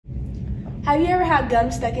Have you ever had gum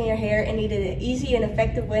stuck in your hair and needed an easy and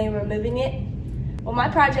effective way of removing it? Well, my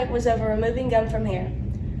project was over removing gum from hair.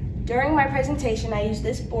 During my presentation, I used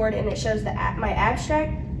this board and it shows my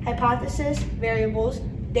abstract, hypothesis, variables,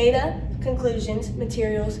 data, conclusions,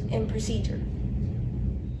 materials, and procedure.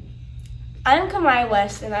 I'm Kamya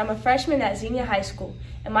West and I'm a freshman at Xenia High School,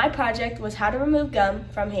 and my project was how to remove gum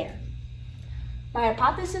from hair. My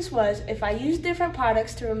hypothesis was if I use different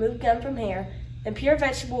products to remove gum from hair, then pure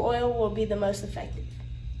vegetable oil will be the most effective.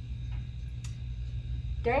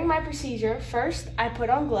 During my procedure, first I put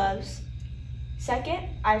on gloves. Second,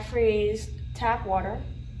 I freeze tap water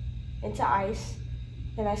into ice.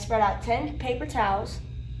 Then I spread out 10 paper towels,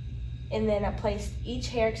 and then I placed each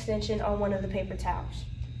hair extension on one of the paper towels.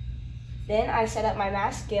 Then I set up my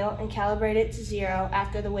mass scale and calibrate it to 0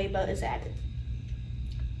 after the weight boat is added.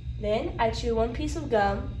 Then I chew one piece of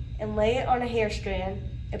gum and lay it on a hair strand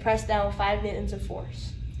and press down with 5 newtons of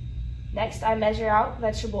force. Next, I measure out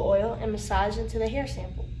vegetable oil and massage into the hair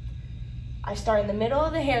sample. I start in the middle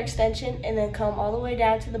of the hair extension and then comb all the way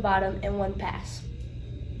down to the bottom in one pass.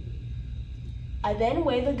 I then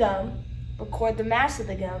weigh the gum, record the mass of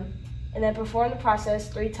the gum, and then perform the process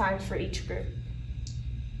 3 times for each group.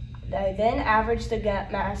 I then average the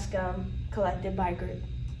mass gum collected by group.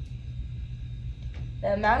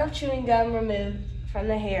 The amount of chewing gum removed from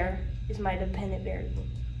the hair is my dependent variable.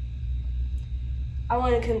 I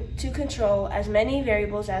wanted to control as many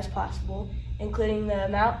variables as possible, including the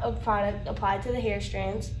amount of product applied to the hair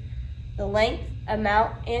strands, the length,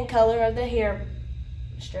 amount, and color of the hair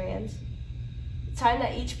strands, the time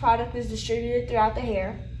that each product is distributed throughout the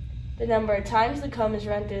hair, the number of times the comb is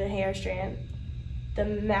run through the hair strand, the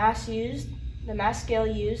mass scale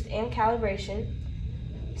used and calibration,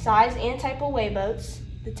 size and type of weigh boats,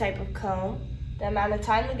 the type of comb, the amount of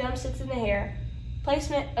time the gum sits in the hair,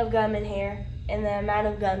 placement of gum in hair, and the amount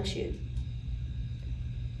of gum chewed.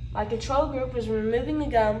 My control group was removing the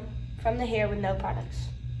gum from the hair with no products.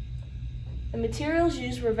 The materials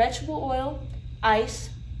used were vegetable oil, ice,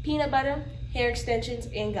 peanut butter, hair extensions,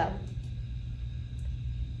 and gum.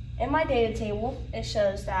 In my data table, it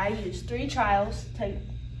shows that I used 3 trials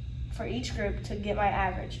for each group to get my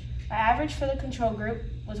average. My average for the control group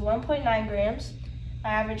was 1.9 grams.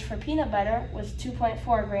 My average for peanut butter was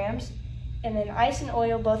 2.4 grams. And then ice and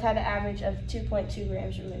oil both had an average of 2.2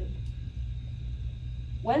 grams removed.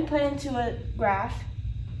 When put into a graph,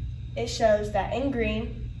 it shows that in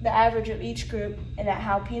green, the average of each group, and that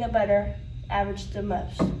how peanut butter averaged the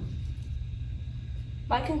most.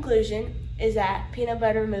 My conclusion is that peanut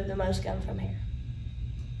butter removed the most gum from hair.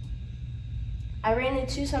 I ran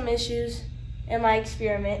into some issues in my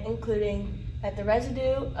experiment, including that the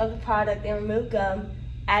residue of the product in removed gum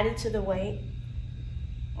added to the weight.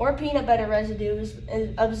 More peanut butter residue was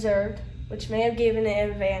observed, which may have given an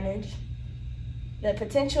advantage. The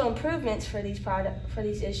potential improvements for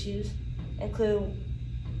these issues include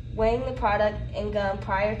weighing the product in gum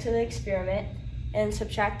prior to the experiment and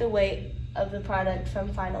subtract the weight of the product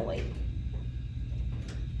from final weight.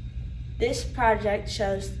 This project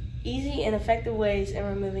shows easy and effective ways in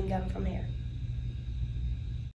removing gum from hair.